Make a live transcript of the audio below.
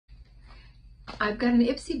I've got an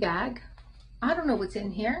Ipsy bag. I don't know what's in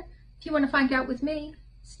here. If you want to find out with me,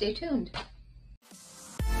 stay tuned.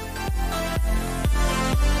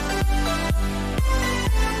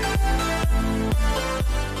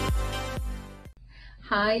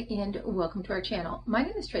 Hi and welcome to our channel. My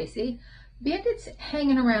name is Tracey. Bandit's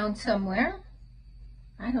hanging around somewhere.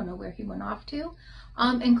 I don't know where he went off to.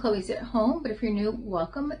 And Chloe's at home, but if you're new,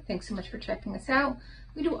 welcome. Thanks so much for checking us out.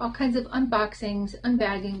 We do all kinds of unboxings,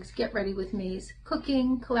 unbaggings, get ready with me's,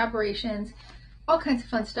 cooking, collaborations, all kinds of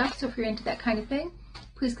fun stuff. So if you're into that kind of thing,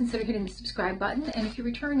 please consider hitting the subscribe button. And if you're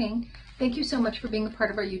returning, thank you so much for being a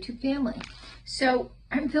part of our YouTube family. So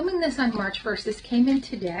I'm filming this on March 1st. This came in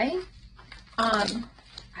today. I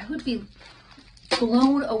would be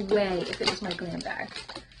blown away if it was my Glam bag.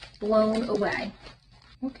 Blown away.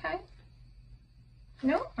 Okay.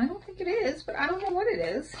 No, I don't think it is, but I don't know what it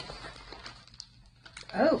is.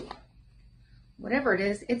 Oh, whatever it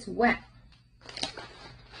is, it's wet.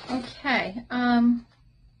 Okay.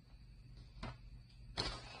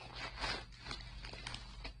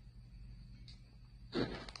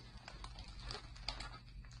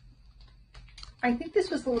 I think this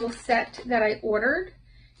was the little set that I ordered,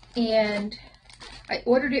 and I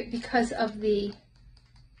ordered it because of the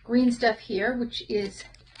green stuff here, which is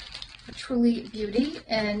a Truly Beauty,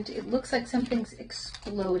 and it looks like something's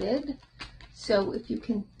exploded. So if you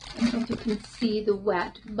can, I don't know if you can see the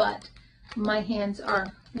wet, but my hands are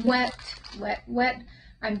wet, wet, wet.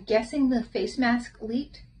 I'm guessing the face mask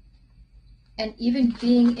leaked, and even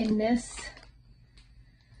being in this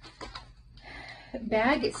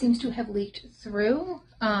bag, it seems to have leaked through,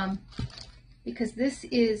 because this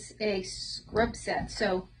is a scrub set,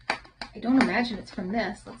 so I don't imagine it's from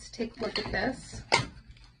this. Let's take a look at this.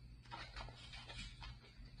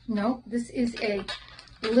 No, this is a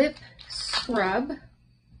lip scrub,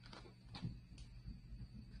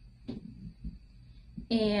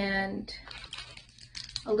 and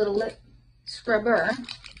a little lip scrubber.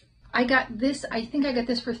 I got this, I think I got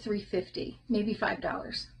this for $3.50, maybe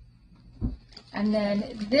 $5. And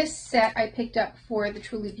then this set I picked up for the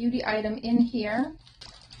Truly Beauty item in here.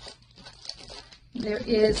 There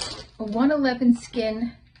is a 111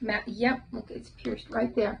 skin mask. Yep, look, it's pierced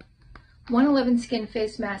right there. 111 skin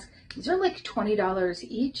face mask. These are like $20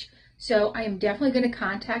 each. So I am definitely going to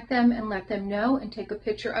contact them and let them know and take a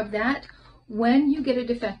picture of that. When you get a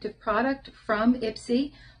defective product from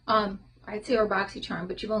Ipsy, I'd say or BoxyCharm,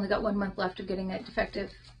 but you've only got 1 month left of getting a defective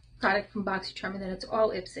product from BoxyCharm, and then it's all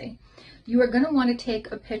Ipsy. You are going to want to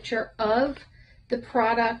take a picture of the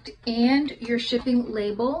product and your shipping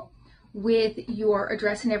label with your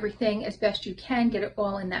address and everything as best you can. Get it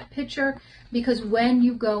all in that picture, because when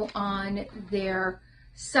you go on their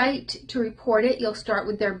site to report it, you'll start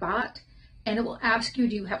with their bot, and it will ask you,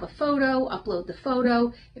 do you have a photo? Upload the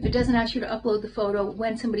photo. If it doesn't ask you to upload the photo,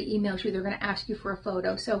 when somebody emails you, they're going to ask you for a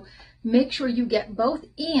photo. So make sure you get both,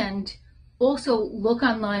 and also look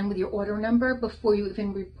online with your order number before you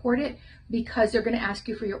even report it, because they're going to ask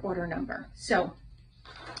you for your order number. So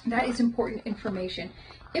that is important information.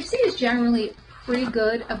 Ipsy is generally pretty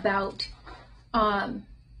good about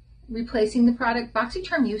replacing the product.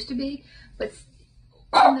 BoxyCharm used to be, but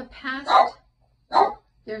in the past,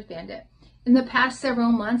 there's Bandit. In the past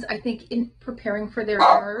several months, I think in preparing for their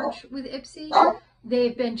merge with Ipsy,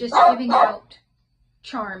 they've been just giving out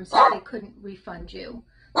charms so they couldn't refund you.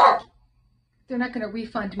 They're not going to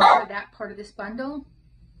refund me for that part of this bundle.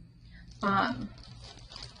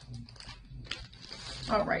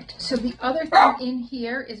 All right, so the other thing in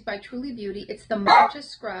here is by Truly Beauty. It's the Matcha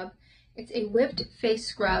Scrub. It's a whipped face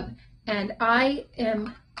scrub, and I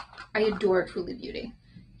adore Truly Beauty.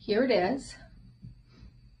 Here it is.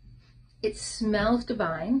 It smells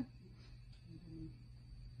divine.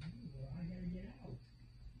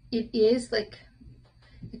 It is like,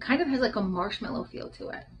 it kind of has like a marshmallow feel to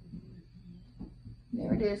it.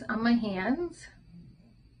 There it is on my hands.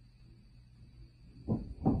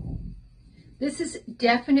 This is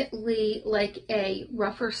definitely like a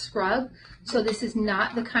rougher scrub, so this is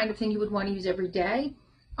not the kind of thing you would want to use every day.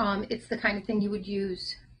 It's the kind of thing you would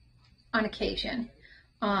use on occasion.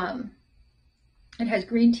 It has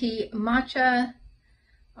green tea, matcha,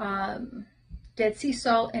 Dead Sea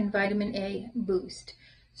salt, and vitamin A boost.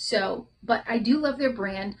 So, but I do love their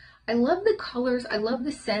brand. I love the colors. I love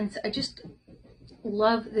the scents. I just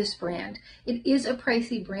love this brand. It is a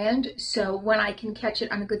pricey brand, so when I can catch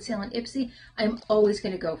it on a good sale on Ipsy, I'm always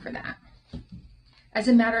going to go for that. As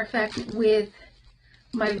a matter of fact, with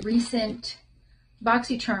my recent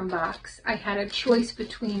BoxyCharm box, I had a choice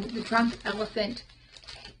between the Drunk Elephant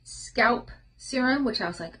Scalp Serum, which I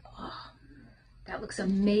was like, oh, that looks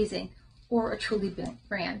amazing, or a Truly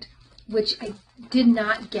brand. which I did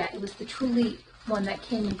not get. It was the Truly one that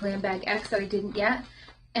came in Glam Bag X that I didn't get.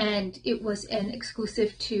 And it was an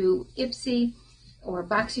exclusive to Ipsy or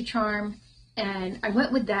BoxyCharm. And I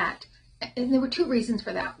went with that. And there were two reasons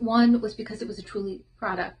for that. One was because it was a Truly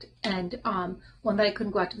product, and one that I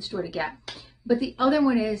couldn't go out to the store to get. But the other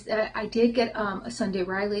one is that I did get a Sunday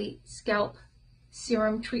Riley scalp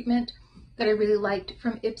serum treatment that I really liked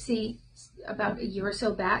from Ipsy about a year or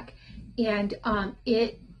so back. And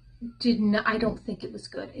it did not, I don't think it was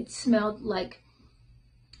good. It smelled like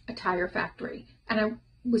a tire factory. And I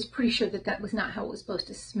was pretty sure that that was not how it was supposed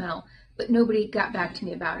to smell. But nobody got back to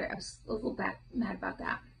me about it. I was a little mad about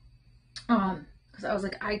that. Because I was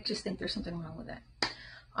like, I just think there's something wrong with it.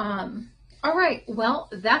 All right, well,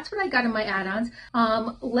 that's what I got in my add-ons.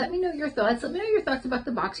 Let me know your thoughts. Let me know your thoughts about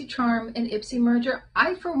the BoxyCharm and Ipsy merger.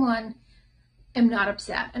 I, for one, am not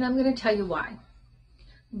upset, and I'm going to tell you why.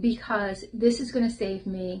 Because this is going to save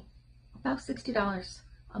me about $60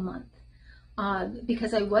 a month.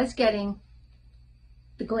 Because I was getting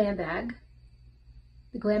the Glam Bag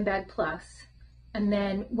Plus, and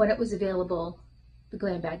then when it was available, the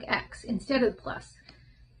Glam Bag X instead of the Plus.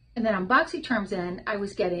 And then on BoxyCharm's end, I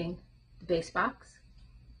was getting the base box,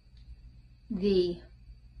 the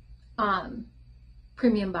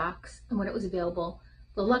premium box, and when it was available,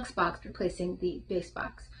 the luxe box replacing the base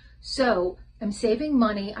box. So I'm saving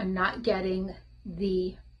money. I'm not getting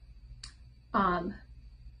the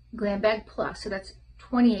Glam Bag Plus, so that's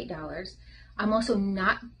 $28. I'm also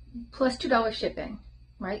not, plus $2 shipping,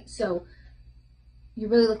 right? So you're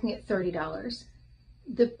really looking at $30.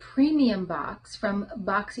 The premium box from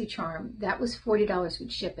BoxyCharm, that was $40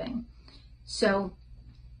 with shipping. So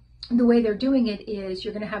the way they're doing it is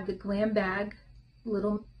you're going to have the Glam Bag,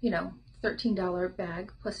 little, $13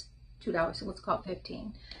 bag plus $2, so let's call it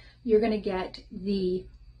 $15. You're going to get the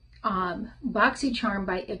BoxyCharm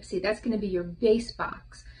by Ipsy. That's going to be your base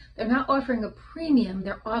box. They're not offering a premium,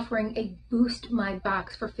 they're offering a Boost My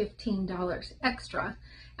Box for $15 extra.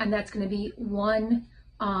 And that's going to be one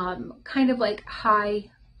kind of like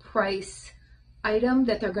high price item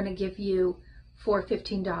that they're going to give you for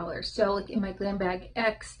 $15. So like in my Glam Bag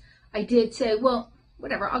X, I did say, well,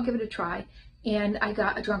 whatever, I'll give it a try. And I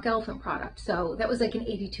got a Drunk Elephant product. So that was like an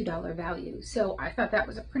 $82 value. So I thought that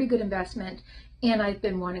was a pretty good investment. And I've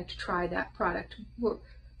been wanting to try that product.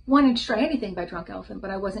 Wanting to try anything by Drunk Elephant,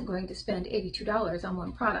 but I wasn't going to spend $82 on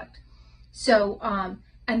one product. So,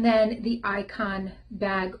 and then the Icon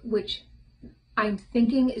bag, which I'm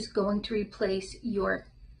thinking is going to replace your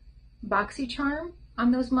BoxyCharm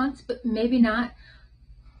on those months, but maybe not.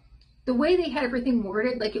 The way they had everything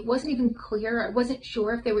worded, like it wasn't even clear. I wasn't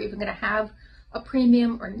sure if they were even going to have a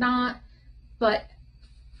premium or not, but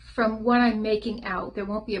from what I'm making out, there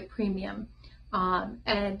won't be a premium.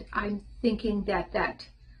 And I'm thinking that that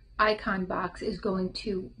Icon box is going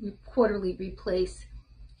to quarterly replace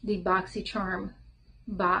the BoxyCharm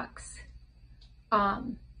box,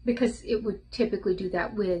 because it would typically do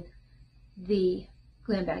that with the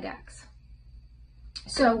Glam Bag X.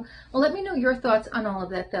 So, well, let me know your thoughts on all of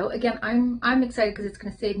that, though. Again, I'm excited because it's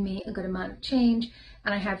going to save me a good amount of change,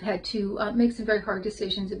 and I have had to make some very hard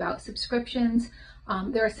decisions about subscriptions.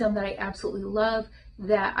 There are some that I absolutely love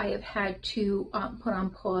that I have had to put on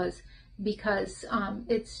pause because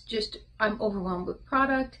it's just, I'm overwhelmed with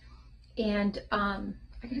product, and I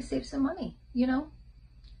got to save some money,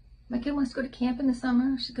 My kid wants to go to camp in the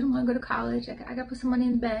summer. She's going to want to go to college. I got to put some money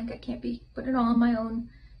in the bank. I can't be putting it all on my own,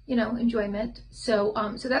 enjoyment. So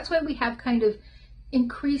so that's why we have kind of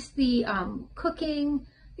increased the cooking,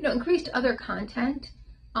 increased other content.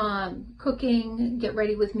 Cooking, Get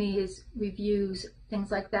Ready With Me is reviews,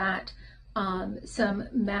 things like that. Some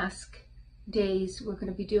mask days we're going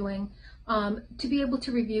to be doing to be able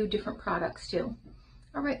to review different products too.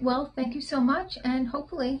 All right, well, thank you so much, and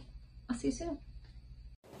hopefully I'll see you soon.